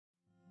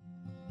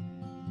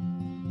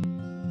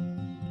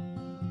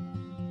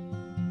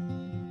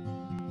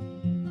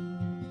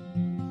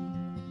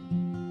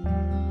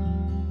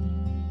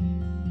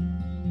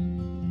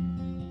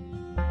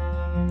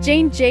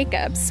Jane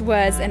Jacobs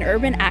was an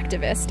urban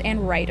activist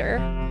and writer.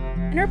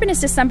 An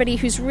urbanist is somebody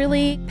who's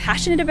really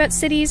passionate about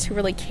cities, who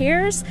really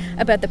cares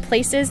about the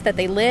places that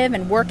they live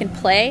and work and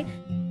play.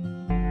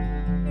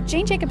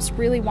 Jane Jacobs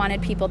really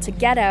wanted people to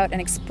get out and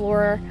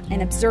explore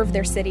and observe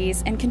their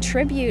cities and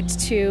contribute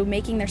to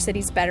making their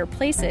cities better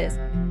places.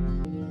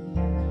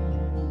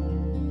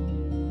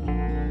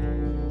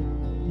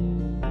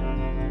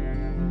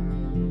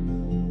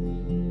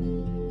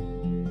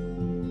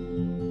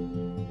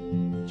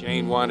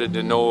 Jane wanted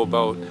to know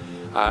about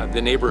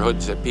the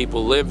neighborhoods that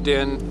people lived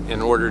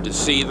in order to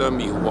see them.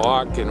 You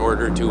walk. In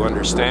order to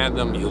understand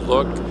them, you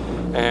look.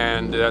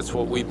 And that's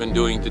what we've been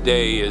doing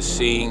today, is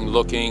seeing,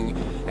 looking,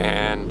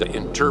 and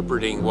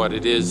interpreting what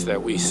it is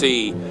that we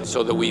see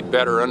so that we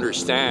better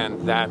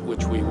understand that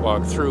which we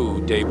walk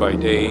through day by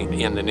day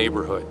in the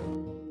neighborhood.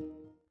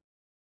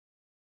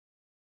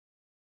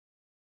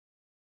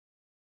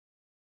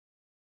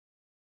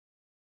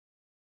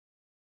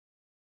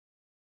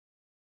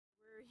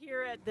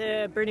 Here at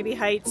the Burnaby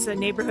Heights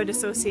Neighborhood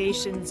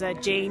Association's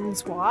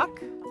Jane's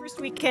Walk. First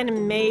weekend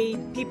in May,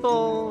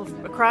 people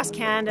across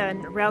Canada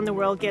and around the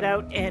world get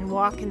out and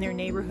walk in their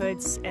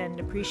neighborhoods and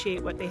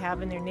appreciate what they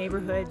have in their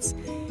neighborhoods.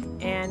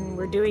 And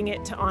we're doing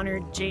it to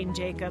honor Jane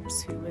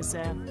Jacobs, who was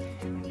a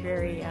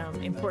very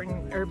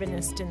important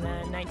urbanist in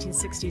the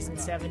 1960s and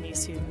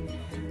 70s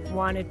who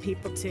wanted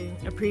people to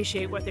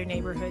appreciate what their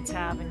neighborhoods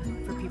have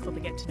and for people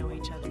to get to know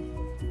each other.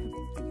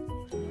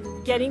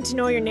 Getting to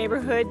know your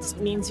neighborhoods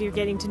means you're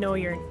getting to know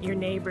your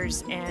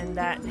neighbors, and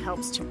that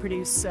helps to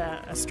produce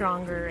a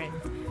stronger and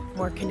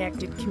more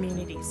connected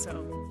community.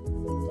 So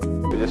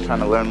we're just trying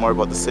to learn more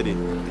about the city,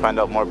 find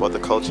out more about the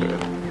culture.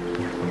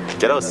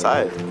 Get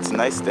outside, it's a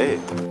nice day.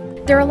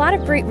 There are a lot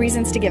of great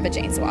reasons to give a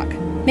Jane's Walk.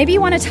 Maybe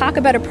you want to talk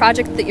about a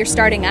project that you're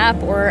starting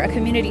up or a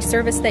community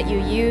service that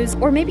you use,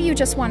 or maybe you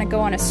just want to go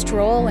on a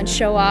stroll and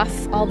show off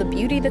all the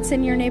beauty that's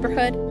in your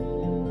neighborhood.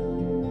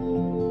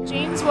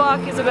 Jane's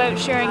Walk is about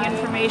sharing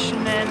information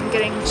and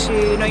getting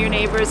to know your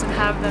neighbors and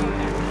have them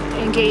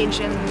engage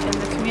in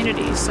the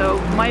community. So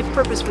my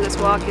purpose for this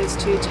walk is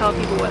to tell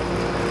people what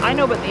I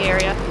know about the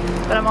area,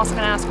 but I'm also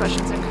going to ask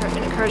questions and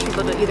encourage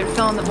people to either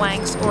fill in the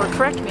blanks or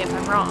correct me if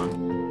I'm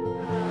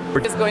wrong.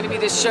 It's going to be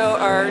to show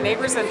our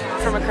neighbors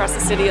from across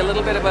the city a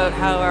little bit about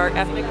how our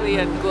ethnically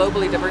and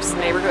globally diverse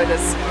neighborhood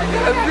is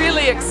a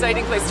really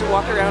exciting place to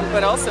walk around,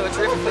 but also a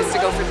terrific place to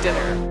go for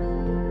dinner.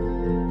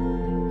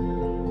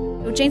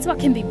 Jane's Walk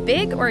can be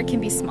big or it can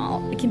be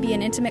small. It can be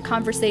an intimate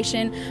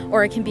conversation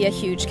or it can be a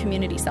huge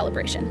community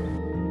celebration.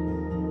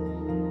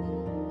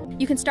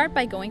 You can start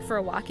by going for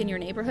a walk in your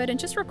neighborhood and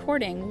just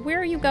recording where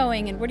are you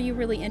going and what are you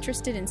really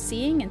interested in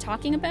seeing and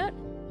talking about.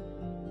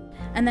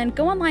 And then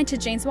go online to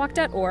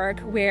janeswalk.org,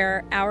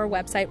 where our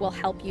website will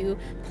help you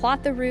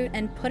plot the route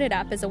and put it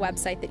up as a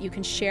website that you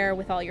can share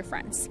with all your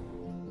friends.